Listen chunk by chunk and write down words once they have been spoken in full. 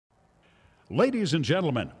Ladies and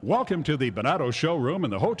gentlemen, welcome to the Bonado Showroom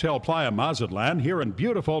in the Hotel Playa Mazatlan here in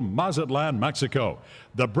beautiful Mazatlan, Mexico.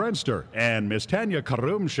 The Brenster and Miss Tanya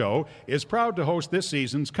Carrum Show is proud to host this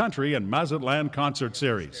season's Country and Mazatlan concert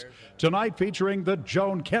series. Tonight featuring the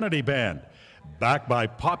Joan Kennedy Band. Backed by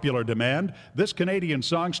popular demand, this Canadian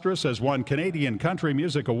songstress has won Canadian Country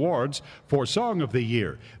Music Awards for Song of the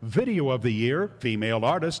Year, Video of the Year, Female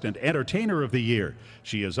Artist, and Entertainer of the Year.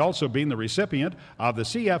 She has also been the recipient of the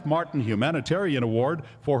C.F. Martin Humanitarian Award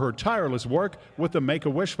for her tireless work with the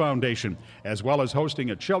Make-A-Wish Foundation, as well as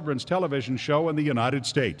hosting a children's television show in the United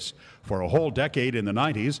States. For a whole decade in the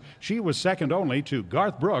 90s, she was second only to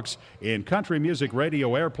Garth Brooks in country music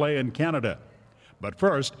radio airplay in Canada. But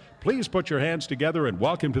first, please put your hands together and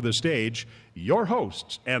welcome to the stage your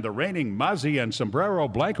hosts and the reigning Mazzy and Sombrero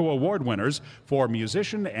Blanco Award winners for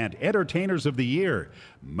Musician and Entertainers of the Year,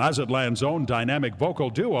 Mazatlan's own dynamic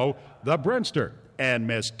vocal duo, the Brenster and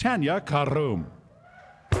Miss Tanya Carrum.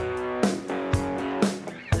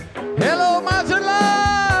 Hello,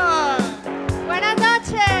 Mazatlan! Buenas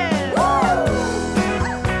noches!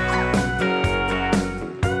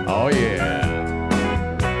 Oh, yeah.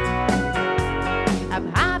 I'm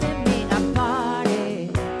having me a party.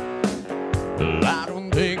 I don't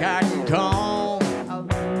think I can come. Oh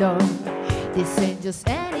no, this ain't just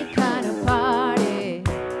any kind of party.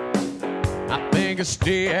 I think I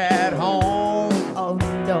stay at home. Oh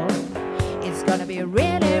no, it's gonna be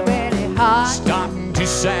really, really hard. Starting to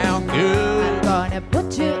sound good. I'm gonna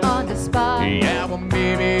put you on the spot. Yeah, well,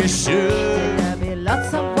 maybe I should. There'll be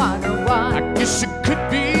lots of one-on-one. I guess I could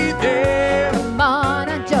be there. Come on,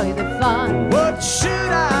 enjoy the fun. What should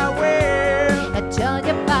I wear? I tell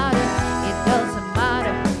you about it, it doesn't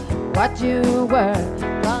matter what you were,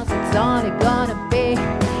 'cause it's only gonna be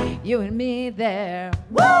you and me there.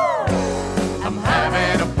 Woo! I'm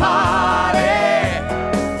having a party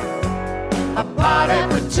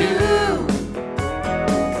for two.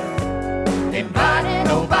 Inviting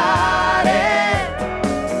nobody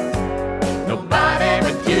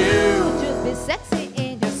but you. Just be sexy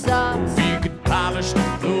in your songs. You could polish the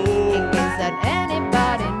floor. Things that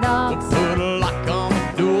anybody knows. Put a lock on the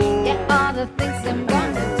door. Yeah, all the things I'm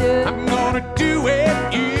gonna do. I'm gonna do it,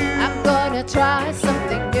 you. I'm gonna try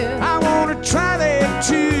something new. I wanna try that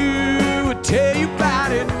too. I'll tell you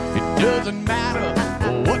about it. It doesn't matter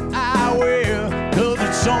what I wear, 'cause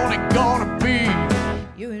it's only gonna be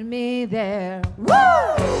You and me there. woo!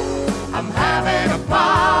 I'm having a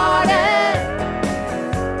party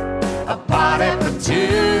for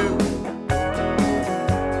two.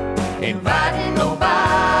 Inviting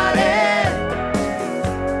nobody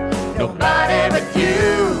but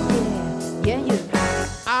you. Yeah, you.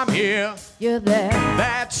 I'm here, You're there.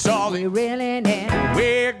 that's all We it. really need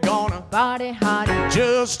We're gonna party hardy.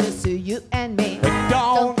 just Just you and me.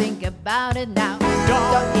 don't think about it now.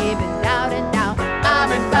 Don't even doubt it now.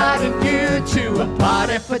 I'm inviting you to a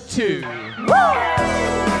party for two.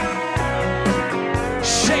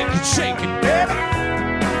 Shake it, baby.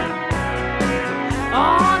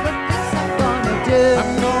 All the things I'm gonna do.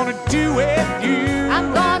 I'm gonna do it, you.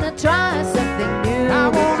 I'm gonna try something new. I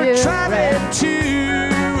with wanna you, try Brent. that too.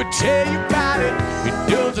 I'll tell you about it. It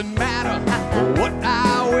doesn't matter what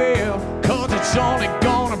I wear, 'cause it's only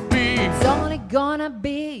gonna be. It's only gonna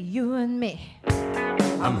be you and me.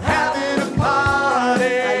 I'm having a party.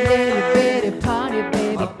 A little bitty party,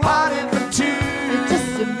 baby. A party for two. It's just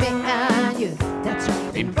you, me, and you. That's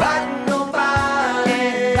right. Inviting nobody.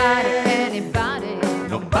 Anybody.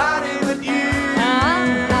 Nobody but you. I'm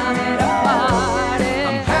having a party.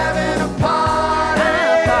 I'm having a party.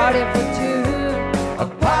 A party for two. A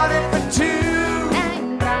party for two.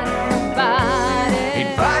 Inviting nobody.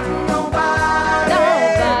 Inviting nobody.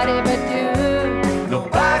 Nobody but you.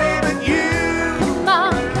 Nobody but you. Come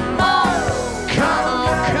on, come on. Come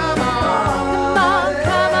on, come on. Come on,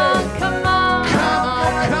 come on, come on. Come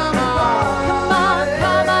on, come on. Come on,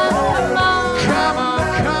 come on, come on. Come on,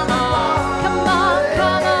 come on. Come on,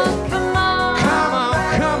 come on, come on. Come on,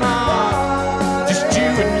 come on. Just you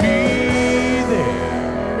and me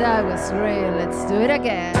there. That was great. Let's do it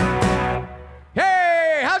again.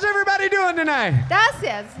 Hey, how's everybody doing tonight?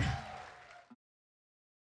 Gracias.